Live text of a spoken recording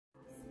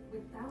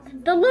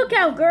The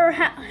lookout girl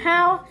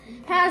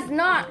has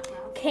not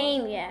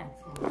came yet,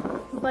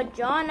 but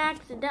John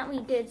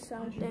accidentally did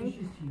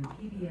something.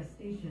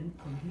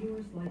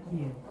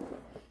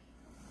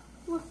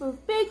 With a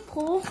big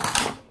pull,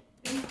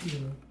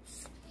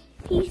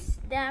 he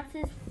snapped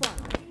his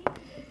phone.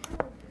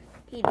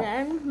 He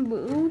then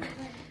moved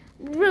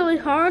really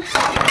hard,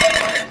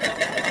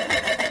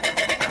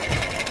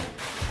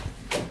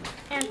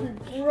 and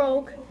he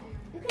broke.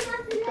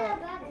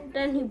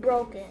 Then he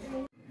broke it.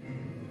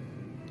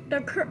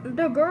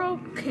 The girl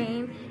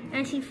came,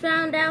 and she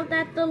found out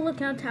that the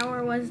lookout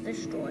tower was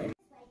destroyed.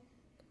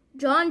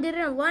 John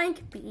didn't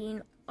like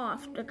being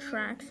off the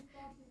tracks,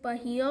 but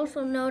he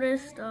also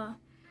noticed an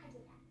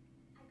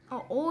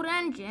old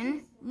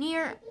engine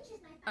near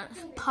a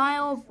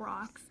pile of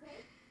rocks.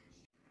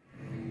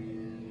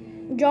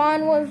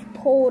 John was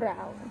pulled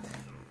out.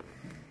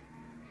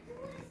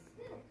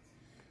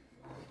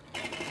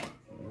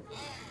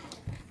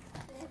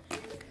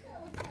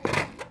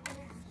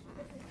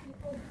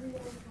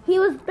 He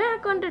was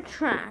back on the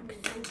tracks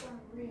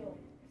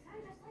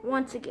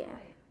once again.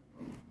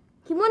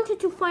 He wanted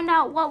to find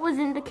out what was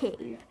in the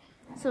cave,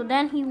 so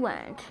then he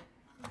went.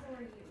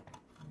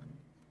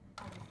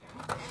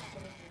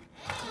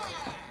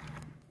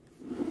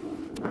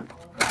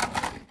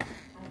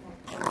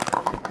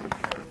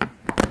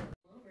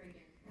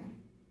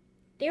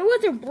 There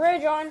was a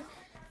bridge on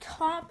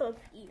top of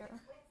here.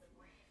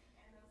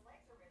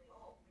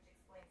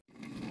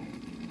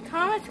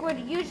 Thomas would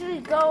usually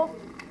go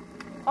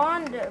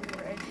on the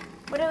bridge,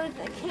 but it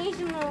was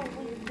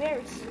occasionally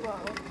very slow.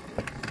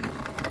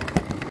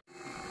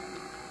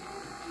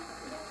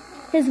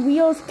 His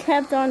wheels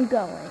kept on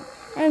going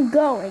and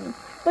going,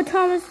 but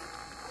Thomas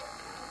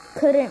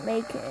couldn't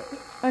make it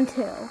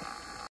until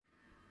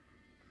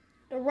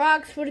the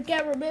rocks would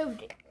get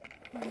removed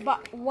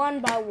one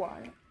by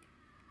one,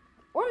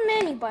 or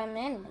many by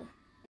many.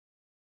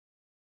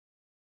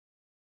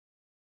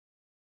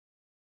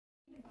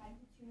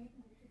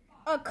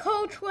 A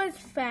coach was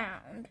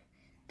found.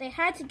 They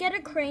had to get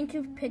a crane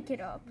to pick it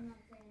up.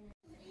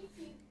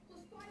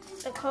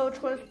 The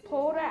coach was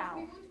pulled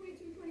out.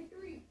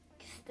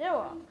 Still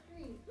up.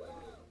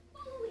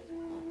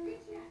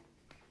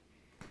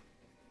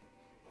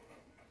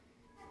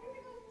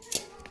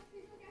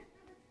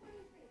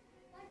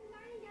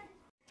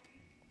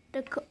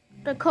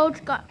 The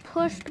coach got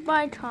pushed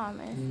by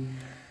Thomas.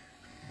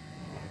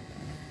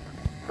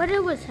 But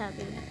it was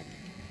heavy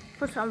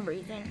for some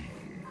reason.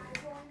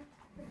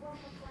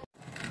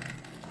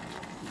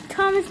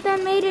 Thomas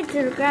then made it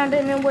to the ground,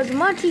 and it was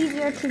much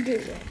easier to do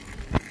it.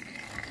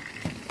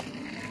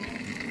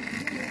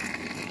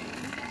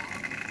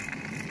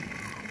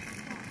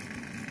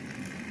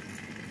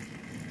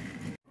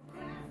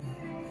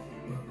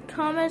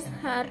 Thomas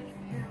had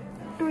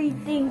 3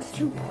 things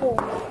to pull.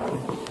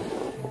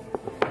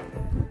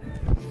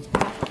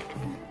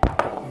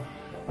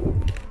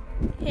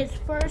 His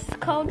first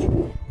coach,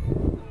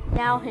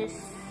 now his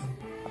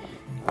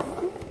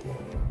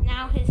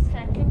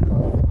second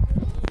coach,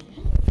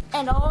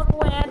 and all the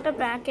way at the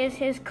back is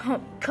his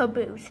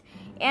caboose,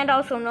 and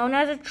also known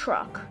as a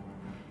truck.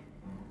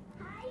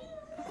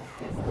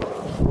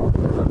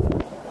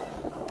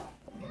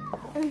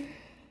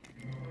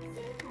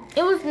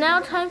 It was now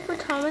time for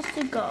Thomas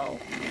to go.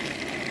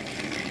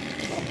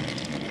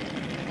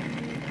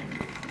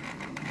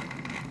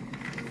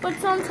 But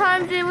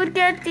sometimes it would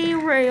get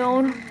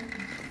derailed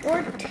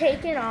or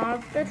taken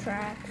off the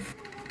tracks.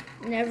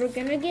 Never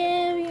gonna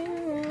give you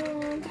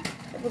up,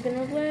 never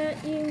gonna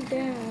let you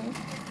down,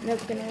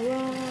 never gonna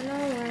run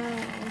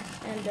around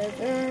and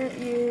desert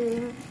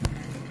you.